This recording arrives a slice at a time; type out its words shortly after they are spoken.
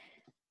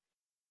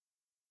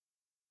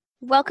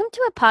Welcome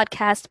to a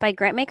podcast by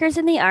Grantmakers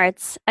in the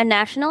Arts, a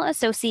national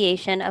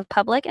association of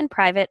public and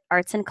private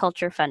arts and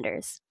culture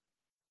funders.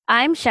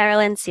 I'm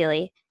Sherilyn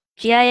Seeley,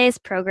 GIA's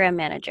program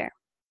manager.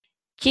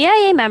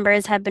 GIA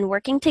members have been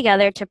working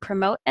together to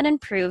promote and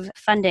improve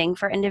funding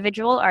for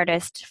individual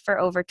artists for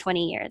over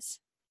 20 years.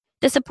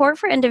 The Support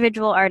for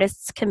Individual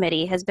Artists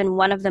Committee has been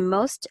one of the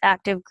most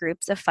active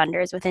groups of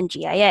funders within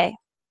GIA.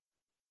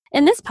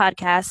 In this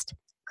podcast,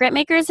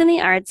 Grantmakers in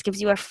the Arts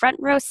gives you a front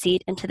row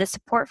seat into the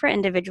Support for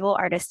Individual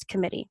Artists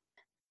Committee.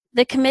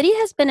 The committee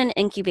has been an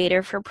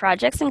incubator for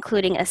projects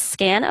including a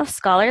scan of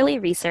scholarly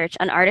research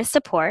on artist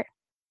support,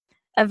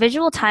 a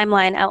visual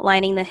timeline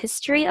outlining the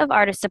history of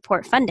artist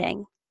support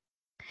funding,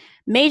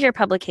 major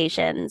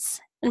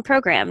publications, and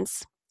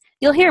programs.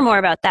 You'll hear more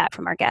about that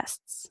from our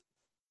guests.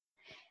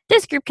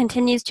 This group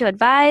continues to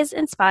advise,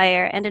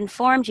 inspire, and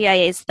inform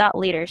GIA's thought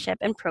leadership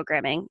and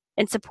programming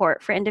in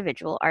support for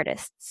individual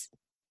artists.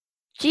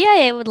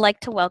 GIA would like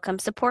to welcome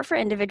Support for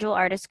Individual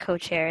Artists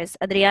co-chairs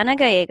Adriana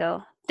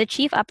Gallego, the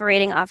Chief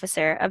Operating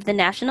Officer of the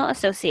National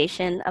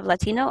Association of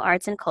Latino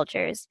Arts and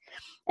Cultures,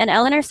 and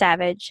Eleanor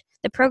Savage,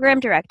 the Program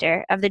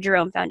Director of the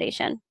Jerome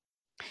Foundation.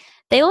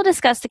 They will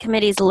discuss the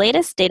committee's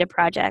latest data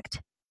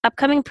project,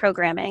 upcoming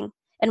programming,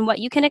 and what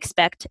you can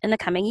expect in the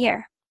coming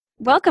year.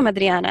 Welcome,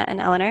 Adriana and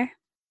Eleanor.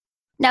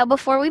 Now,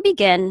 before we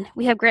begin,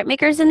 we have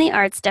Grantmakers in the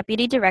Arts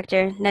Deputy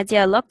Director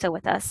Nadia Lokta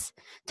with us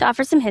to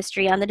offer some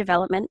history on the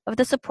development of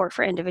the Support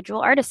for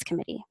Individual Artists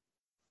Committee.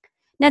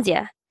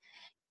 Nadia,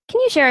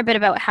 can you share a bit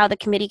about how the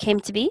committee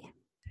came to be?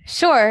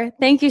 Sure.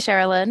 Thank you,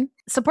 Sherilyn.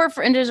 Support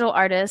for individual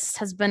artists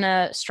has been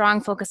a strong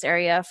focus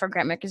area for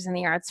Grantmakers in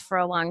the Arts for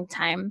a long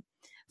time.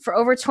 For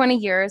over 20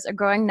 years, a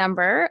growing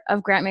number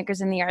of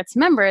Grantmakers in the Arts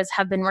members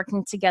have been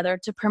working together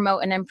to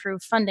promote and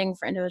improve funding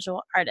for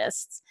individual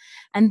artists.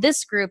 And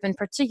this group in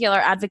particular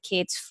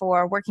advocates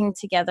for working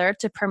together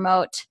to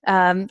promote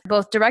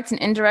both direct and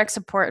indirect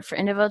support for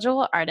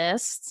individual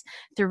artists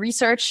through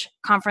research,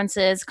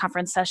 conferences,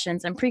 conference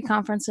sessions, and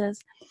pre-conferences,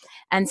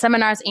 and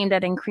seminars aimed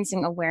at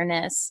increasing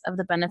awareness of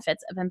the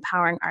benefits of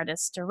empowering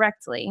artists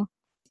directly.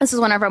 This is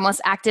one of our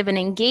most active and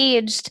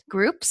engaged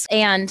groups,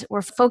 and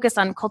we're focused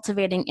on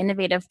cultivating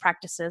innovative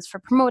practices for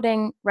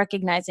promoting,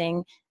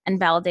 recognizing, and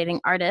validating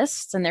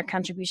artists and their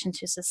contribution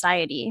to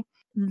society.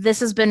 This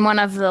has been one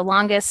of the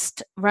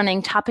longest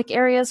running topic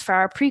areas for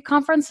our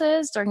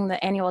pre-conferences during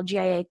the annual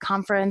GIA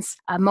conference.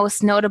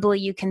 Most notably,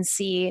 you can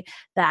see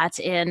that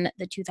in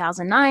the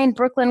 2009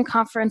 Brooklyn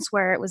conference,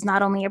 where it was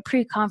not only a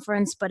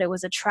pre-conference, but it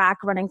was a track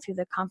running through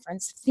the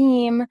conference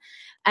theme.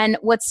 And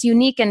what's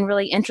unique and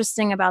really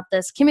interesting about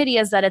this committee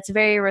is that it's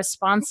very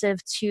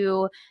responsive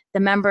to the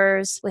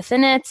members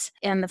within it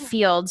and the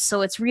field.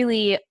 So it's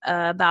really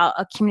about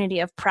a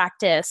community of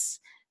practice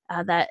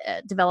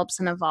that develops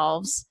and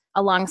evolves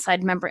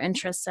alongside member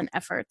interests and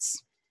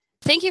efforts.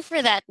 Thank you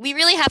for that. We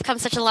really have come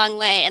such a long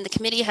way, and the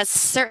committee has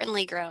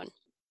certainly grown.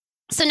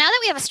 So now that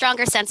we have a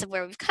stronger sense of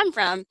where we've come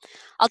from,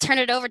 I'll turn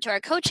it over to our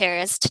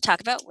co-chairs to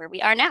talk about where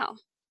we are now.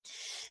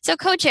 So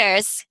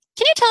co-chairs,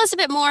 can you tell us a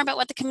bit more about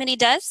what the committee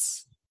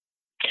does?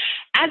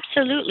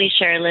 Absolutely,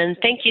 Sherilyn.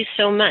 Thank you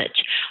so much.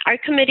 Our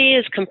committee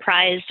is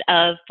comprised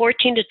of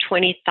 14 to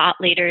 20 thought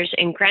leaders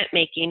in grant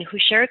making who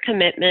share a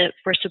commitment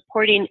for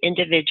supporting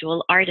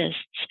individual artists.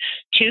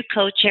 Two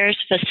co-chairs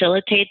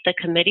facilitate the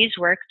committee's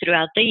work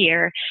throughout the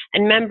year,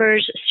 and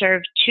members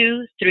serve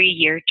 2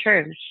 3-year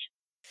terms.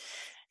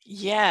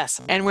 Yes,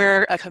 and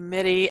we're a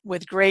committee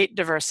with great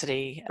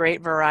diversity,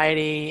 great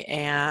variety,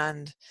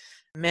 and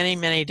many,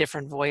 many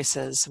different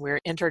voices.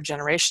 We're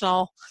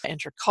intergenerational,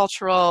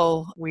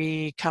 intercultural.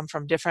 We come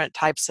from different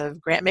types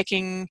of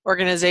grant-making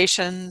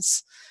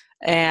organizations,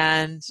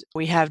 and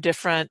we have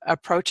different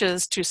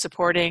approaches to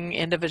supporting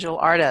individual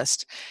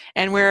artists.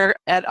 And we're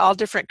at all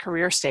different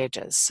career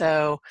stages.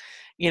 So,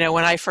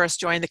 when I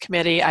first joined the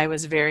committee, I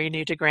was very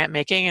new to grant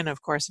making and,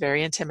 of course,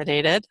 very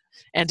intimidated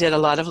and did a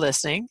lot of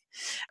listening.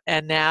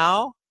 And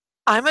now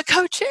I'm a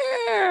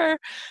co-chair.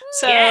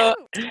 So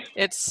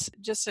it's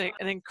just an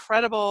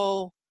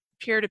incredible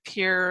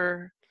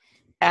peer-to-peer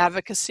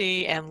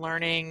advocacy and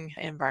learning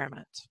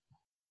environment.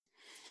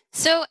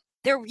 So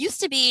there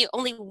used to be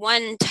only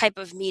one type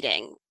of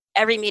meeting.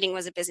 Every meeting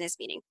was a business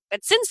meeting.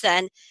 But since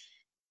then,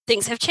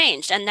 things have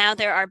changed. And now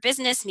there are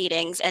business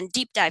meetings and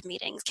deep dive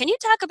meetings. Can you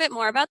talk a bit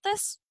more about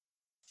this?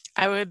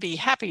 I would be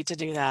happy to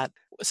do that.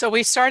 So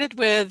we started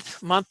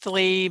with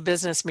monthly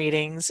business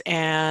meetings,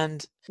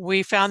 and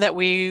we found that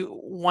we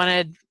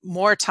wanted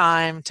more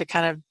time to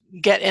kind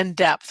of get in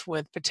depth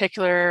with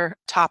particular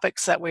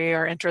topics that we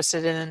are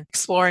interested in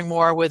exploring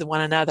more with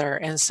one another.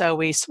 And so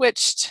we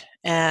switched,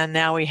 and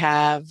now we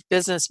have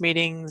business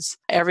meetings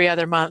every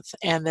other month.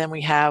 And then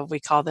we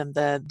call them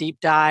the deep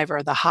dive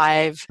or the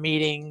hive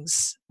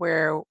meetings,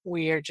 where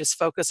we are just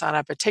focused on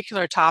a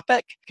particular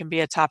topic. It can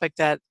be a topic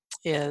that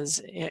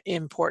is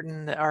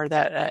important or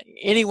that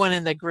anyone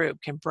in the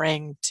group can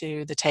bring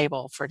to the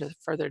table for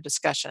further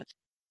discussion.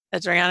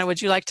 Adriana,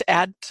 would you like to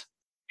add?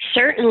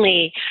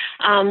 Certainly.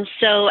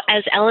 So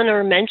as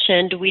Eleanor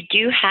mentioned, we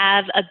do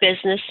have a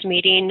business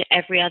meeting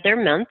every other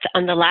month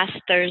on the last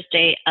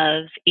Thursday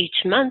of each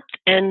month,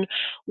 and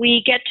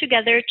we get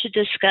together to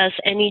discuss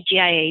any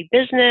GIA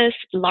business,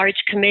 large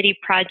committee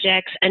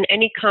projects, and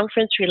any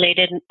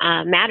conference-related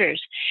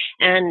matters.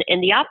 And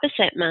in the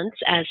opposite months,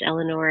 as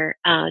Eleanor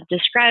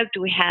described,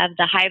 we have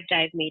the Hive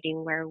Dive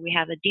meeting where we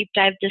have a deep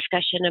dive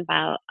discussion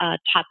about a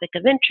topic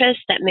of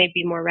interest that may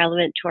be more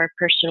relevant to our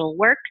personal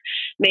work.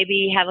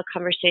 Maybe have a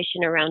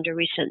conversation around a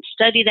recent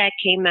study that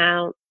came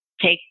out,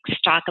 take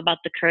stock about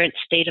the current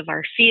state of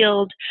our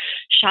field,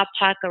 shop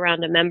talk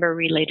around a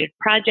member-related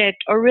project,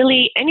 or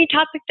really any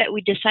topic that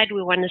we decide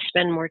we want to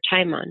spend more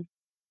time on.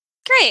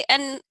 Great.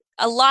 And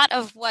a lot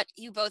of what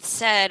you both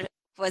said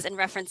was in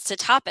reference to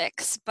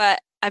topics, but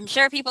I'm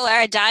sure people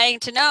are dying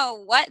to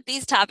know what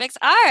these topics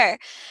are.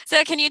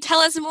 So can you tell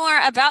us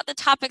more about the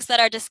topics that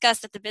are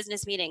discussed at the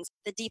business meetings,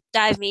 the deep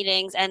dive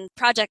meetings, and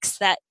projects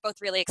that both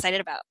really excited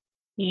about?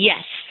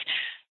 Yes.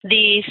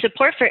 The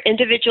Support for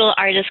Individual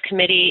Artists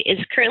Committee is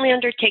currently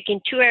undertaking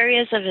 2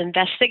 areas of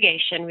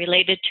investigation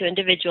related to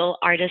individual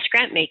artist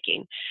grant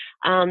making.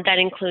 That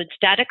includes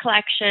data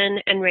collection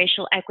and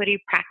racial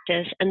equity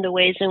practice and the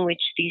ways in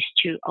which these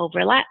 2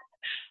 overlap.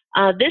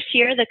 This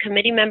year, the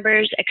committee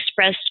members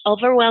expressed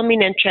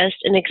overwhelming interest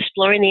in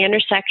exploring the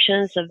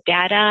intersections of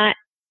data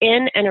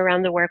in and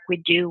around the work we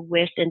do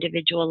with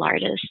individual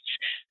artists.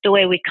 The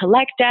way we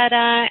collect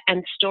data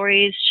and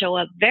stories show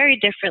up very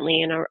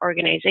differently in our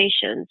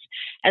organizations.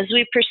 As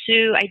we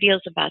pursue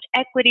ideals about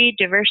equity,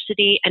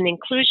 diversity, and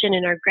inclusion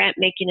in our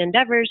grant-making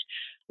endeavors,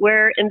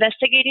 we're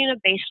investigating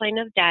a baseline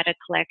of data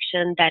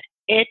collection that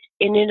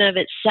in and of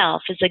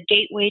itself is a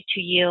gateway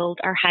to yield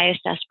our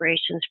highest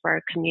aspirations for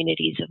our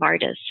communities of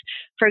artists.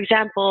 For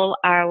example,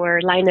 our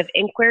line of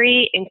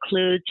inquiry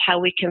includes how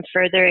we can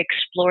further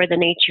explore the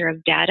nature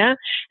of data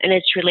and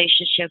its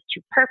relationship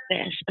to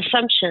purpose,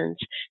 assumptions,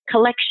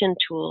 collection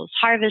tools,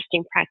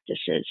 harvesting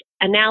practices,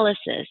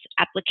 analysis,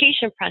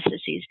 application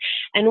processes,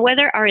 and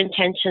whether our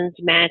intentions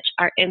match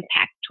our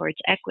impact towards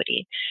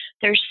equity.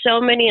 There's so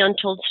many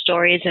untold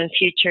stories and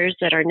futures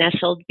that are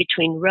nestled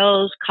between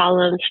rows,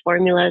 columns,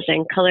 formulas,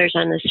 and colors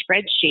on a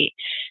spreadsheet.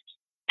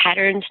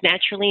 Patterns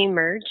naturally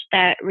emerge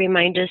that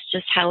remind us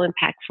just how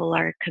impactful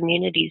our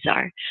communities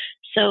are.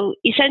 So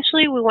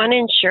essentially, we want to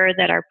ensure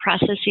that our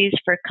processes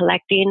for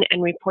collecting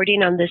and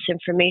reporting on this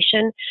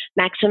information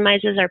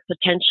maximizes our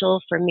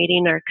potential for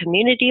meeting our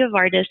community of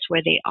artists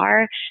where they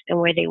are and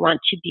where they want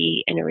to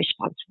be in a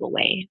responsible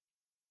way.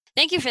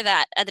 Thank you for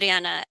that,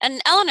 Adriana.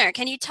 And Eleanor,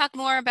 can you talk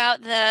more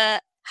about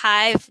the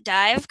Hive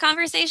Dive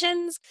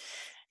conversations?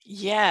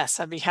 Yes,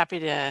 I'd be happy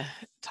to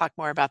talk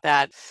more about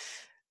that.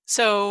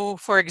 So,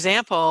 for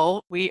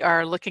example, we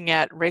are looking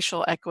at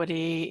racial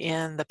equity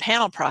in the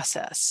panel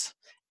process,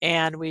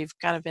 and we've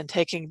kind of been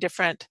taking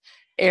different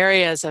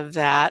areas of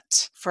that.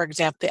 For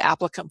example, the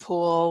applicant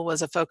pool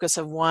was a focus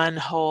of one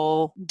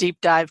whole deep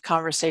dive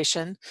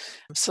conversation.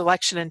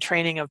 Selection and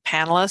training of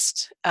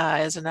panelists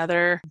is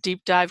another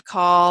deep dive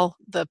call.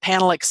 The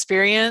panel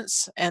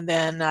experience and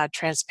then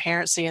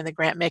transparency in the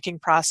grant making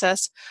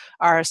process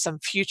are some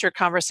future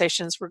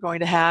conversations we're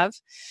going to have.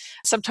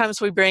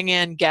 Sometimes we bring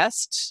in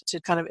guests to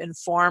kind of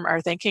inform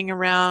our thinking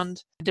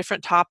around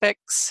different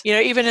topics.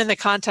 Even in the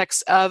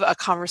context of a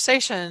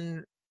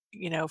conversation,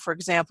 for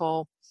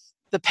example,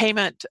 the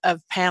payment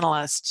of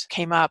panelists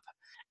came up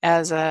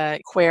as a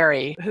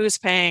query. Who's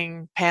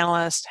paying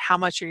panelists? How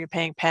much are you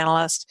paying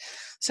panelists?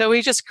 So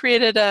we just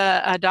created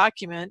a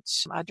document.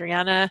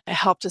 Adriana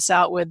helped us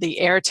out with the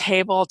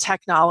Airtable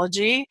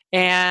technology,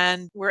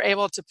 and we're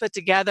able to put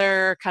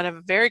together kind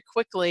of very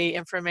quickly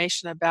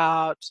information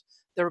about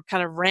the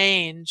kind of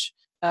range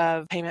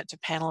of payment to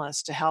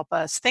panelists to help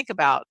us think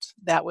about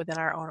that within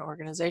our own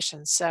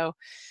organization.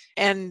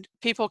 And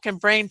people can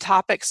bring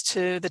topics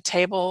to the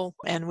table,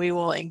 and we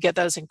will get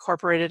those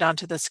incorporated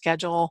onto the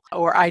schedule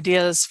or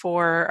ideas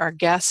for our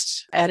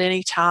guests at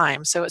any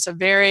time. So it's a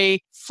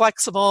very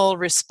flexible,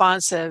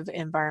 responsive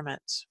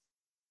environment.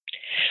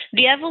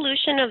 The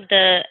evolution of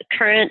the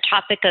current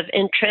topic of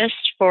interest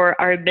for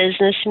our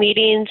business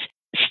meetings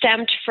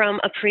stemmed from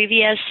a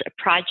previous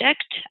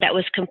project that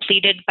was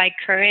completed by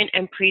current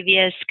and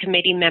previous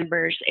committee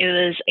members. It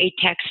was a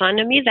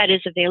taxonomy that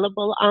is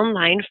available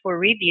online for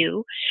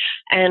review,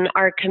 and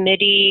our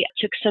committee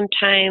took some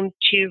time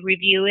to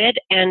review it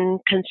and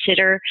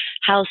consider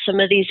how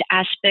some of these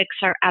aspects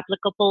are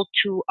applicable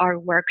to our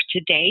work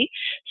today.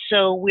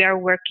 So we are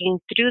working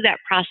through that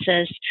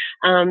process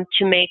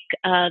to make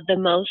the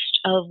most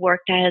of work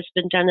that has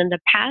been done in the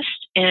past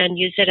and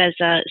use it as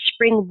a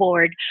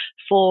springboard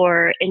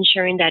for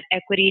ensuring that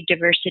equity,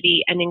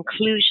 diversity, and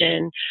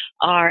inclusion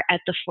are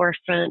at the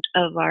forefront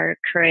of our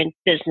current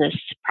business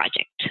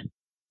project.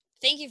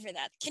 Thank you for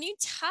that. Can you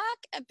talk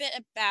a bit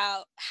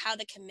about how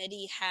the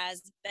committee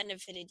has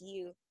benefited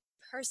you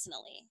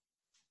personally?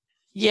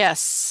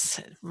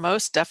 Yes,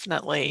 most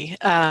definitely.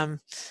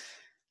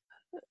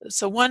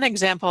 So one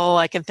example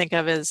I can think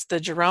of is the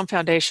Jerome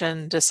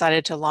Foundation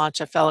decided to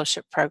launch a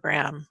fellowship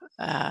program.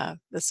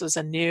 This was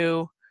a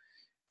new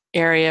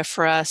area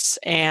for us,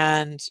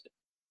 and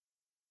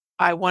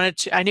I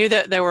knew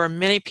that there were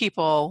many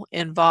people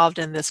involved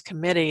in this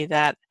committee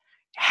that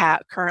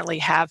currently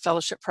have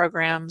fellowship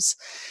programs,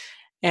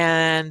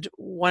 and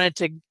wanted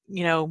to,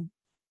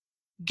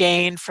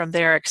 gain from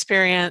their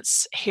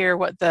experience, hear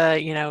what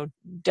the,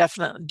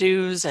 definite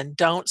do's and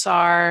don'ts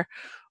are,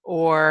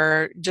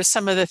 or just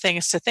some of the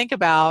things to think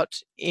about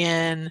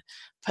in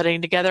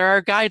putting together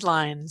our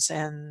guidelines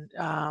and,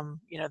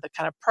 the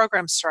kind of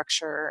program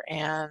structure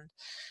and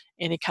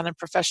any kind of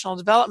professional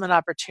development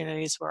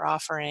opportunities we're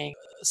offering.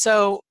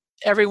 So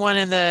everyone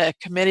in the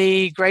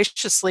committee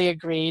graciously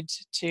agreed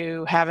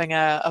to having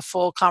a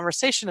full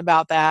conversation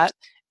about that.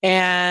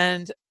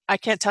 And I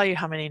can't tell you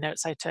how many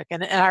notes I took.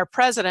 And our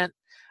president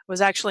was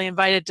actually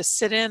invited to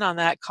sit in on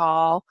that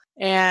call.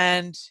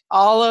 And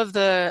all of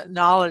the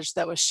knowledge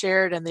that was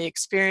shared and the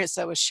experience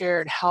that was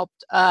shared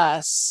helped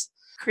us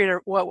create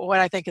what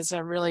I think is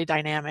a really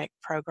dynamic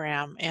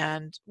program.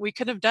 And we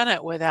couldn't have done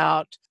it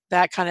without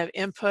that kind of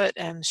input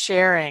and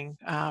sharing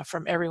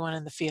from everyone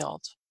in the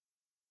field.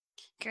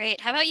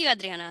 Great. How about you,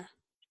 Adriana?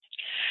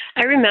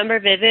 I remember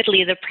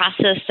vividly the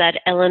process that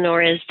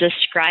Eleanor is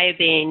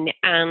describing,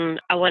 and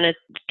I want to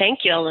thank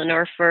you,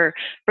 Eleanor, for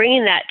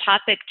bringing that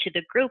topic to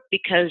the group,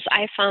 because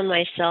I found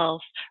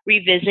myself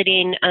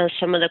revisiting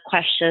some of the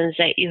questions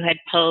that you had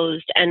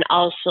posed, and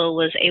also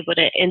was able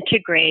to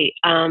integrate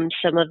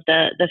some of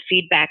the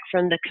feedback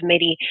from the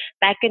committee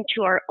back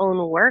into our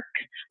own work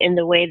in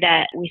the way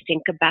that we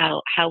think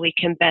about how we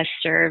can best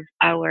serve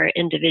our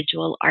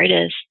individual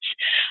artists.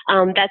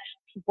 That's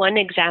one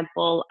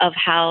example of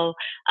how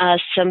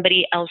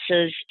somebody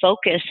else's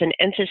focus and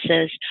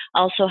emphasis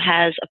also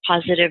has a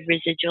positive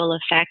residual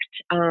effect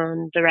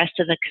on the rest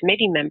of the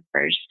committee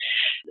members.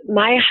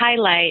 My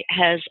highlight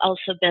has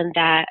also been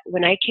that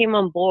when I came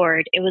on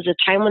board, it was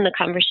a time when the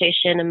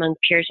conversation among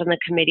peers on the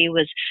committee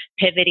was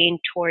pivoting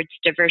towards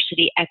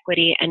diversity,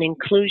 equity, and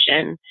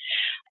inclusion.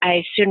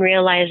 I soon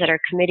realized that our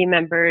committee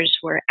members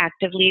were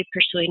actively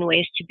pursuing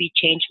ways to be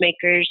change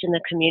makers in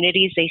the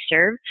communities they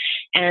serve,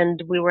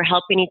 and we were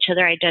helping each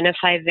other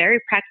identify very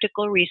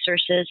practical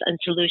resources and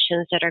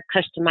solutions that are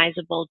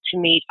customizable to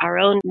meet our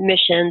own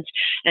missions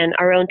and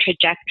our own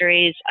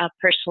trajectories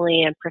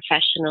personally and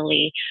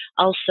professionally,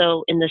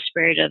 also in the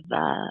spirit of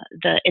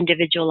the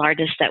individual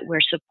artists that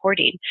we're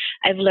supporting.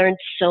 I've learned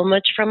so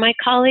much from my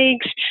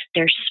colleagues.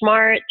 They're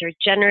smart, they're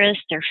generous,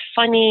 they're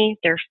funny,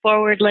 they're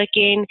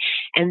forward-looking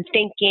and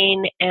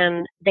thinking,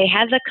 and they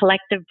have the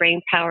collective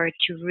brain power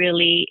to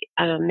really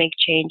make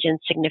change in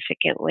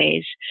significant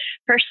ways.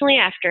 Personally,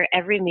 after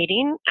every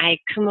meeting, I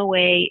come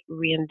away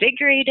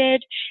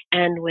reinvigorated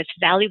and with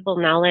valuable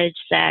knowledge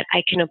that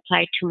I can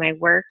apply to my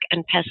work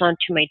and pass on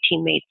to my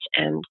teammates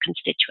and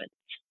constituents.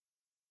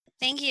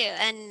 Thank you.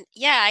 And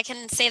yeah, I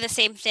can say the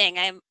same thing.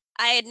 I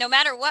no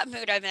matter what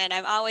mood I'm in,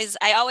 I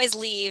always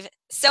leave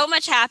so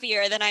much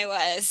happier than I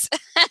was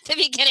at the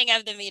beginning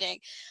of the meeting.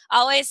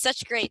 Always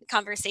such great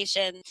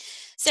conversation.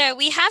 So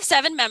we have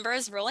 7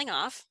 members rolling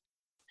off.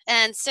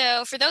 And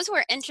so for those who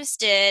are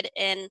interested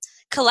in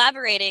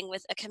collaborating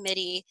with a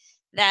committee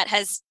that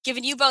has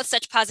given you both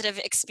such positive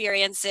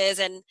experiences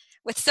and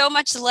with so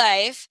much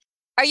life,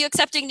 are you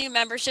accepting new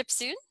membership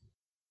soon?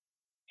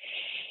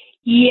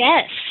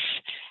 Yes.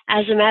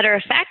 As a matter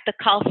of fact, the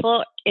call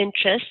for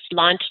interest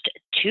launched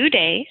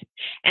today,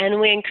 and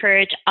we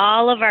encourage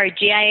all of our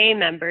GIA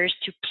members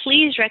to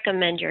please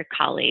recommend your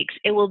colleagues.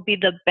 It will be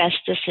the best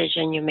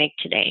decision you make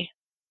today.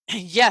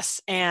 Yes,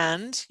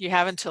 and you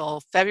have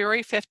until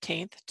February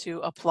 15th to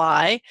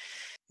apply.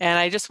 And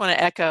I just want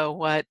to echo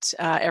what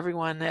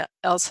everyone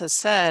else has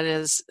said.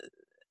 Is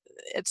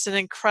it's an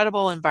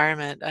incredible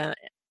environment,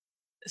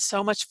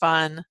 so much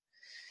fun,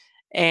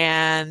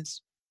 and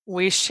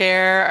we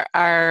share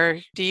our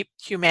deep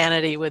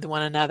humanity with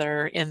one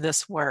another in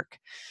this work,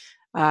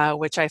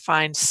 which I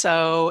find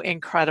so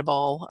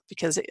incredible,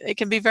 because it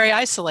can be very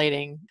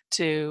isolating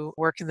to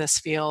work in this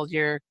field.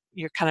 You're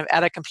kind of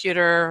at a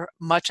computer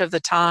much of the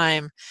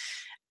time,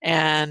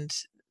 and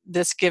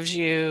this gives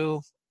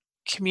you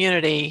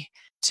community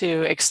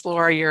to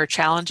explore your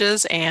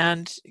challenges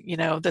and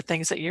the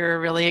things that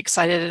you're really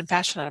excited and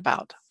passionate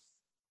about.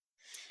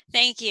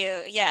 Thank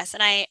you. Yes,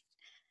 and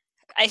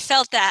I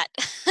felt that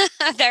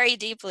very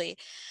deeply.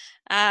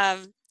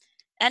 And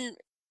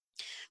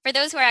for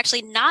those who are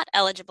actually not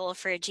eligible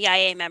for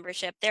GIA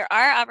membership, there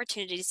are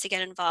opportunities to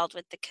get involved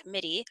with the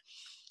committee.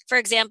 For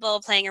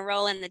example, playing a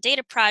role in the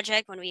data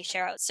project when we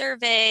share out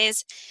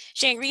surveys,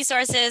 sharing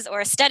resources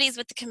or studies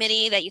with the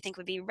committee that you think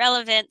would be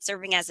relevant,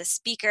 serving as a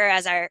speaker,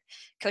 as our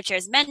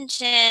co-chairs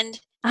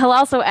mentioned. I'll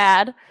also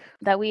add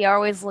that we are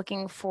always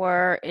looking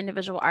for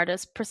individual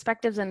artist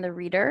perspectives in the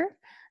reader.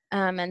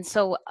 And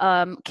so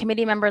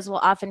committee members will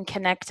often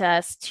connect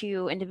us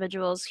to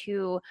individuals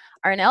who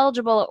are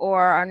ineligible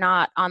or are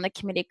not on the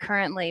committee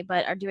currently,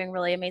 but are doing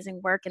really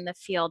amazing work in the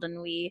field.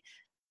 And we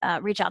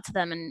reach out to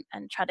them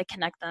and try to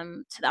connect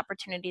them to the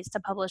opportunities to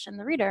publish in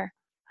the reader.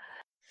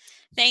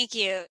 Thank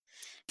you.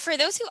 For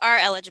those who are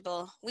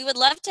eligible, we would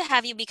love to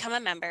have you become a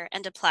member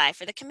and apply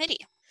for the committee.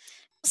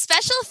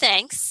 Special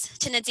thanks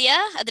to Nadia,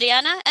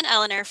 Adriana, and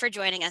Eleanor for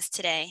joining us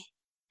today.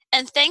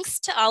 And thanks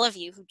to all of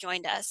you who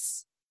joined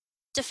us.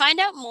 To find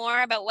out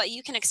more about what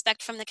you can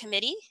expect from the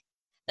committee,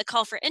 the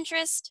call for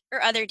interest,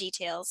 or other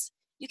details,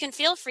 you can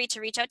feel free to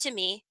reach out to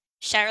me,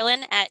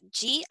 Sherilyn at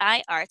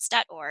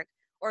giarts.org,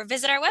 or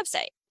visit our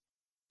website,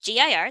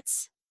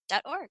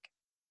 giarts.org.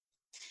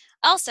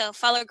 Also,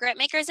 follow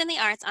Grantmakers in the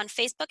Arts on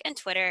Facebook and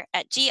Twitter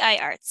at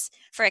GIArts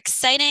for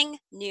exciting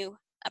new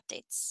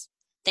updates.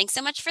 Thanks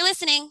so much for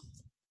listening.